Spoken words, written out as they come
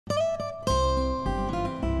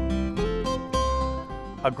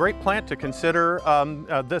A great plant to consider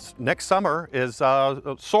this next summer is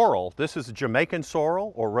sorrel. This is Jamaican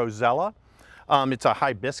sorrel or roselle. It's a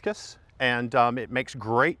hibiscus and it makes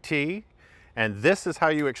great tea. And this is how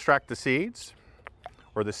you extract the seeds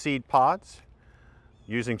or the seed pods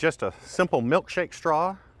using just a simple milkshake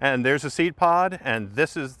straw. And there's a seed pod, and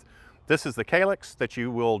this is the calyx that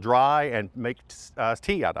you will dry and make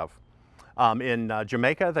tea out of. In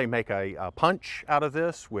Jamaica, they make a punch out of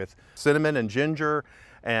this with cinnamon and ginger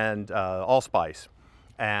and allspice.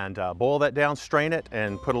 And boil that down, strain it,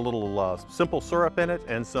 and put a little simple syrup in it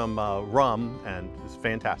and some rum, and it's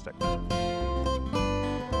fantastic.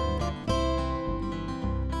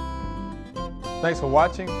 Thanks for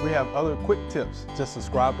watching. We have other quick tips. Just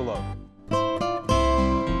subscribe below.